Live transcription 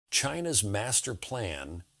China's master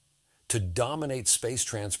plan to dominate space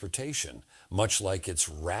transportation, much like its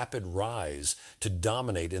rapid rise to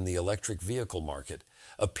dominate in the electric vehicle market,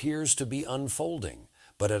 appears to be unfolding,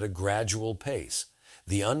 but at a gradual pace.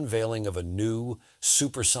 The unveiling of a new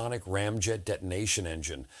Supersonic Ramjet detonation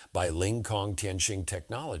engine by Lingkong Tianxing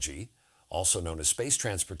Technology, also known as space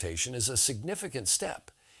transportation, is a significant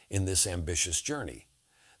step in this ambitious journey.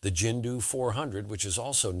 The Jindou400, which is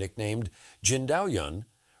also nicknamed JinDouyun,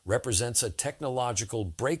 represents a technological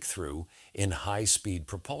breakthrough in high-speed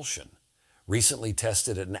propulsion. Recently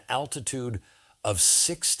tested at an altitude of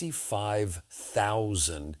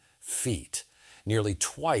 65,000 feet, nearly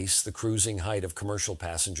twice the cruising height of commercial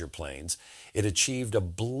passenger planes, it achieved a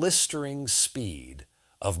blistering speed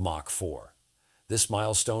of Mach 4. This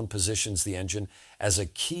milestone positions the engine as a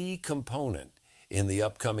key component in the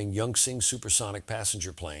upcoming Yunxing supersonic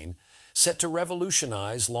passenger plane, set to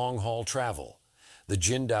revolutionize long-haul travel. The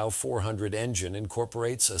Jindou400 engine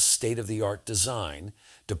incorporates a state-of-the-art design,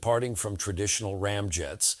 departing from traditional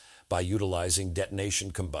ramjets by utilizing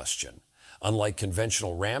detonation combustion. Unlike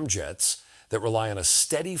conventional ramjets that rely on a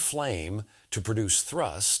steady flame to produce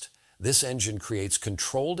thrust, this engine creates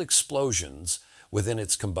controlled explosions within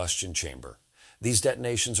its combustion chamber. These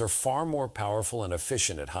detonations are far more powerful and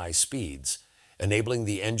efficient at high speeds, enabling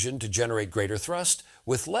the engine to generate greater thrust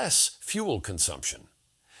with less fuel consumption.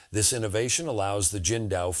 This innovation allows the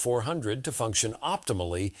Jindou400 to function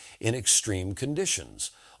optimally in extreme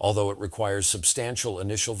conditions, although it requires substantial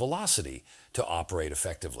initial velocity to operate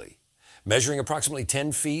effectively. Measuring approximately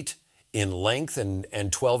 10 feet in length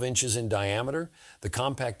and 12 inches in diameter, the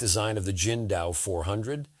compact design of the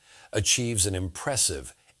Jindou400 achieves an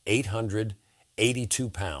impressive 882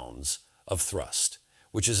 pounds of thrust,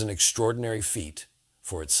 which is an extraordinary feat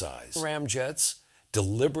for its size. Ramjets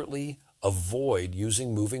deliberately avoid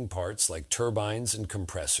using moving parts like turbines and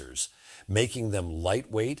compressors, making them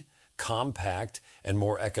lightweight, compact, and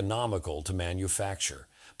more economical to manufacture.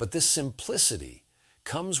 But this simplicity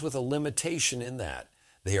comes with a limitation in that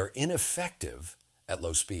they are ineffective at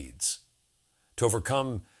low speeds. To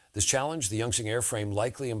overcome this challenge, the Yunxing airframe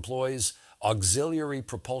likely employs auxiliary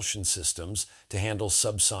propulsion systems to handle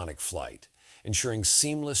subsonic flight, ensuring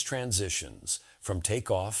seamless transitions from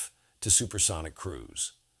takeoff to supersonic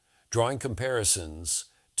cruise. Drawing comparisons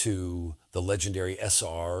to the legendary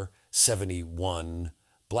SR-71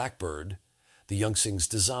 Blackbird, the Yunxing's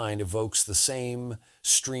design evokes the same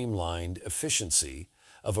streamlined efficiency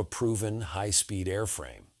of a proven high-speed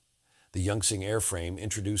airframe. The Yunxing airframe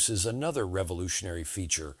introduces another revolutionary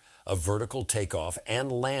feature of vertical takeoff and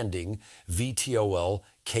landing VTOL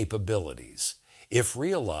capabilities. If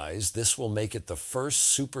realized, this will make it the first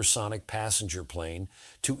supersonic passenger plane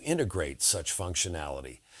to integrate such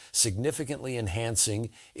functionality, significantly enhancing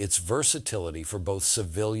its versatility for both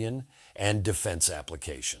civilian and defense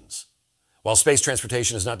applications. While space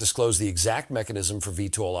transportation has not disclosed the exact mechanism for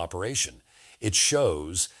VTOL operation, it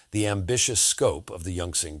shows the ambitious scope of the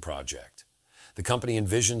Yunxing project. The company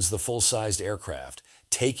envisions the full-sized aircraft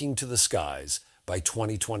taking to the skies by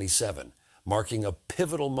 2027, marking a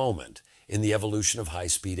pivotal moment in the evolution of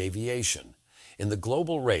high-speed aviation. In the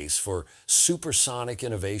global race for supersonic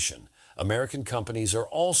innovation, American companies are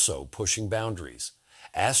also pushing boundaries.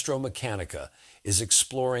 Astromechanica is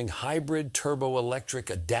exploring hybrid turboelectric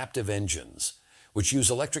adaptive engines, which use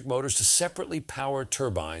electric motors to separately power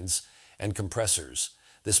turbines and compressors.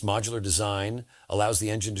 This modular design allows the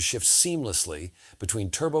engine to shift seamlessly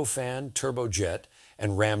between turbofan, turbojet,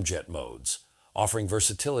 and ramjet modes, offering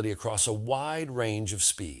versatility across a wide range of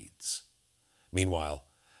speeds. Meanwhile,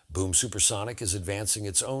 Boom Supersonic is advancing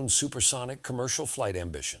its own supersonic commercial flight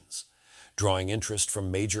ambitions, drawing interest from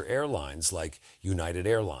major airlines like United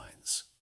Airlines.